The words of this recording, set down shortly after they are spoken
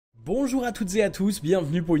Bonjour à toutes et à tous,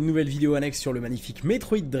 bienvenue pour une nouvelle vidéo annexe sur le magnifique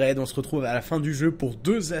Metroid Dread. On se retrouve à la fin du jeu pour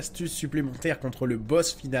deux astuces supplémentaires contre le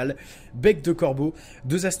boss final, Bec de Corbeau.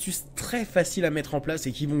 Deux astuces très faciles à mettre en place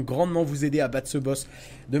et qui vont grandement vous aider à battre ce boss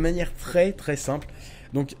de manière très simple.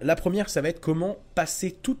 Donc la première, ça va être comment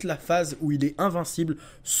passer toute la phase où il est invincible,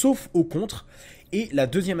 sauf au contre. Et la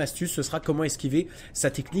deuxième astuce, ce sera comment esquiver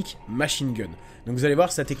sa technique machine gun. Donc vous allez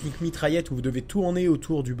voir sa technique mitraillette où vous devez tourner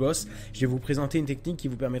autour du boss. Je vais vous présenter une technique qui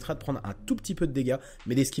vous permettra de prendre un tout petit peu de dégâts,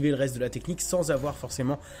 mais d'esquiver le reste de la technique sans avoir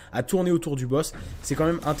forcément à tourner autour du boss. C'est quand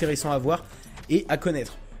même intéressant à voir et à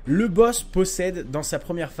connaître. Le boss possède dans sa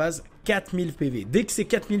première phase 4000 PV. Dès que ces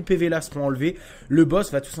 4000 PV là seront enlevés, le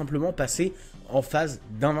boss va tout simplement passer en phase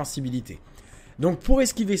d'invincibilité. Donc pour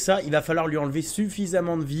esquiver ça, il va falloir lui enlever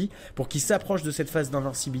suffisamment de vie pour qu'il s'approche de cette phase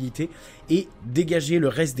d'invincibilité et dégager le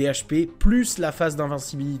reste des HP plus la phase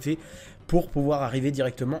d'invincibilité pour pouvoir arriver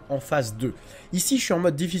directement en phase 2. Ici je suis en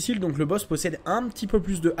mode difficile, donc le boss possède un petit peu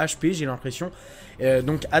plus de HP, j'ai l'impression.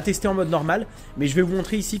 Donc à tester en mode normal, mais je vais vous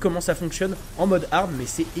montrer ici comment ça fonctionne en mode hard, mais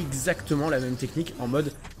c'est exactement la même technique en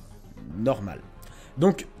mode normal.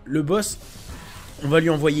 Donc le boss, on va lui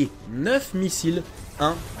envoyer 9 missiles,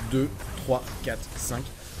 1, 2, 3, 4, 5.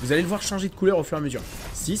 Vous allez le voir changer de couleur au fur et à mesure.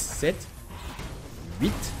 6, 7,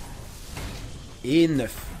 8 et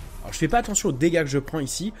 9. Alors je fais pas attention aux dégâts que je prends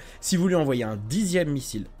ici. Si vous lui envoyez un 10e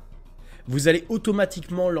missile, vous allez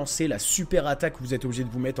automatiquement lancer la super attaque où vous êtes obligé de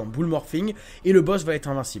vous mettre en bull morphing et le boss va être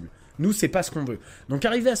invincible. Nous, c'est pas ce qu'on veut. Donc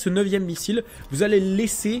arrivé à ce 9e missile, vous allez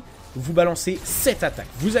laisser vous balancer cette attaque.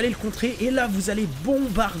 Vous allez le contrer et là, vous allez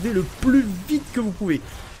bombarder le plus vite que vous pouvez.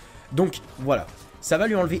 Donc voilà. Ça va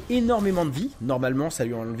lui enlever énormément de vie. Normalement, ça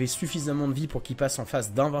lui a enlevé suffisamment de vie pour qu'il passe en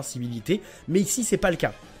phase d'invincibilité. Mais ici, c'est pas le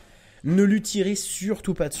cas. Ne lui tirez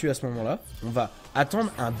surtout pas dessus à ce moment-là. On va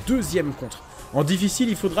attendre un deuxième contre. En difficile,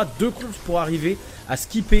 il faudra 2 contres pour arriver à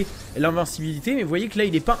skipper l'invincibilité. Mais vous voyez que là,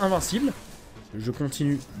 il n'est pas invincible. Je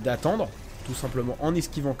continue d'attendre, tout simplement en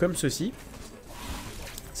esquivant comme ceci.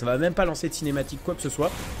 Ça va même pas lancer de cinématique, quoi que ce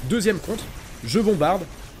soit. Deuxième contre, je bombarde.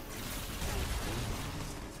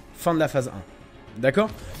 Fin de la phase 1. D'accord?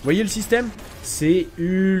 Vous voyez le système? C'est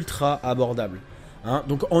ultra abordable. Hein?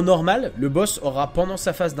 Donc en normal, le boss aura pendant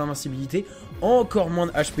sa phase d'invincibilité encore moins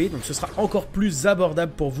de HP. Donc ce sera encore plus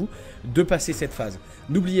abordable pour vous de passer cette phase.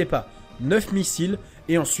 N'oubliez pas, 9 missiles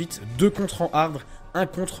et ensuite 2 contres en hard, 1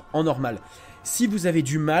 contre en normal. Si vous avez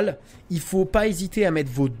du mal, il ne faut pas hésiter à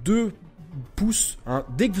mettre vos 2 pouces. Hein.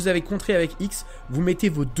 Dès que vous avez contré avec X, vous mettez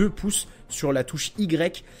vos 2 pouces sur la touche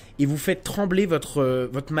Y et vous faites trembler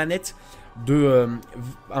votre manette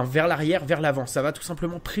vers l'arrière, vers l'avant. Ça va tout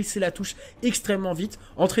simplement presser la touche extrêmement vite.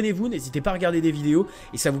 Entraînez-vous, n'hésitez pas à regarder des vidéos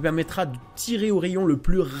et ça vous permettra de tirer au rayon le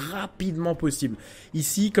plus rapidement possible.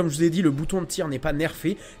 Ici, comme je vous ai dit, le bouton de tir n'est pas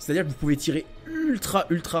nerfé, c'est-à-dire que vous pouvez tirer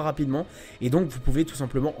ultra rapidement et donc vous pouvez tout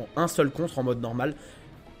simplement en un seul contre en mode normal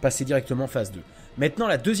passer directement en phase 2. Maintenant,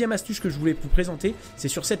 la deuxième astuce que je voulais vous présenter, c'est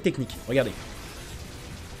sur cette technique. Regardez.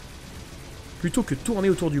 Plutôt que tourner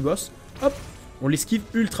autour du boss, hop, on l'esquive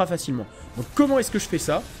ultra facilement. Donc comment est-ce que je fais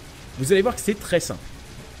ça? Vous allez voir que c'est très simple.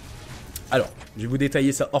 Alors, je vais vous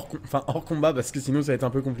détailler ça hors combat parce que sinon ça va être un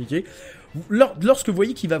peu compliqué. Lorsque vous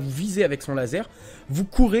voyez qu'il va vous viser avec son laser, vous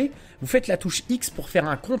courez, vous faites la touche X pour faire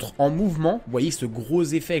un contre en mouvement. Vous voyez ce gros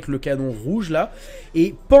effet avec le canon rouge là.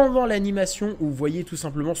 Et pendant l'animation où vous voyez tout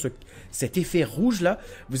simplement cet effet rouge là,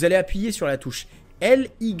 vous allez appuyer sur la touche L,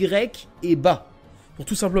 Y et bas. Pour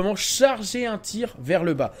tout simplement charger un tir vers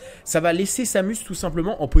le bas. Ça va laisser Samus tout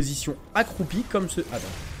simplement en position accroupie comme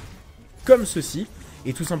ceci.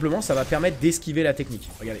 Et tout simplement ça va permettre d'esquiver la technique.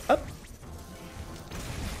 Regardez, hop.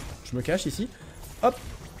 Je me cache ici. Hop.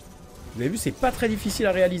 Vous avez vu, c'est pas très difficile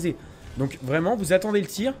à réaliser. Donc vraiment, vous attendez le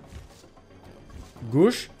tir.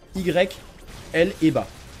 Gauche, Y, L et bas.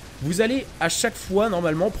 Vous allez à chaque fois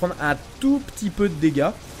normalement prendre un tout petit peu de dégâts.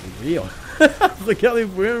 Regardez,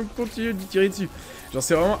 vous pouvez même continuer de tirer dessus. Genre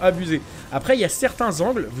c'est vraiment abusé. Après il y a certains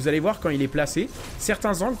angles, vous allez voir quand il est placé,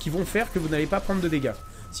 certains angles qui vont faire que vous n'allez pas prendre de dégâts.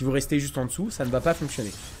 Si vous restez juste en dessous, ça ne va pas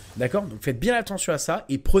fonctionner. D'accord? Donc faites bien attention à ça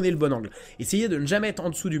et prenez le bon angle. Essayez de ne jamais être en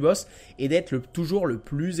dessous du boss et d'être toujours le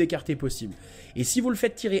plus écarté possible. Et si vous le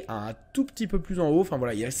faites tirer un tout petit peu plus en haut, enfin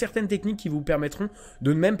voilà, il y a certaines techniques qui vous permettront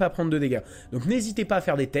de ne même pas prendre de dégâts. Donc n'hésitez pas à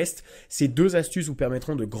faire des tests. Ces deux astuces vous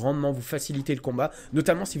permettront de grandement vous faciliter le combat,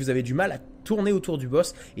 notamment si vous avez du mal à tourner autour du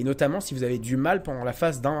boss et notamment si vous avez du mal pendant la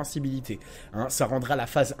phase d'invincibilité. Hein, ça rendra la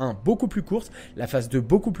phase 1 beaucoup plus courte, la phase 2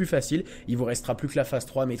 beaucoup plus facile. Il vous restera plus que la phase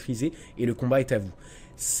 3 à maîtriser et le combat est à vous.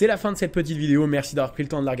 c'est la fin de cette petite vidéo. Merci d'avoir pris le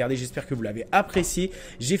temps de la regarder. J'espère que vous l'avez apprécié.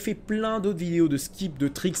 J'ai fait plein d'autres vidéos de skip, de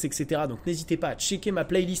tricks, etc. Donc n'hésitez pas à checker ma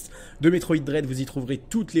playlist de Metroid Dread. Vous y trouverez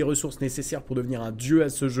toutes les ressources nécessaires pour devenir un dieu à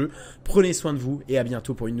ce jeu. Prenez soin de vous et à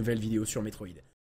bientôt pour une nouvelle vidéo sur Metroid.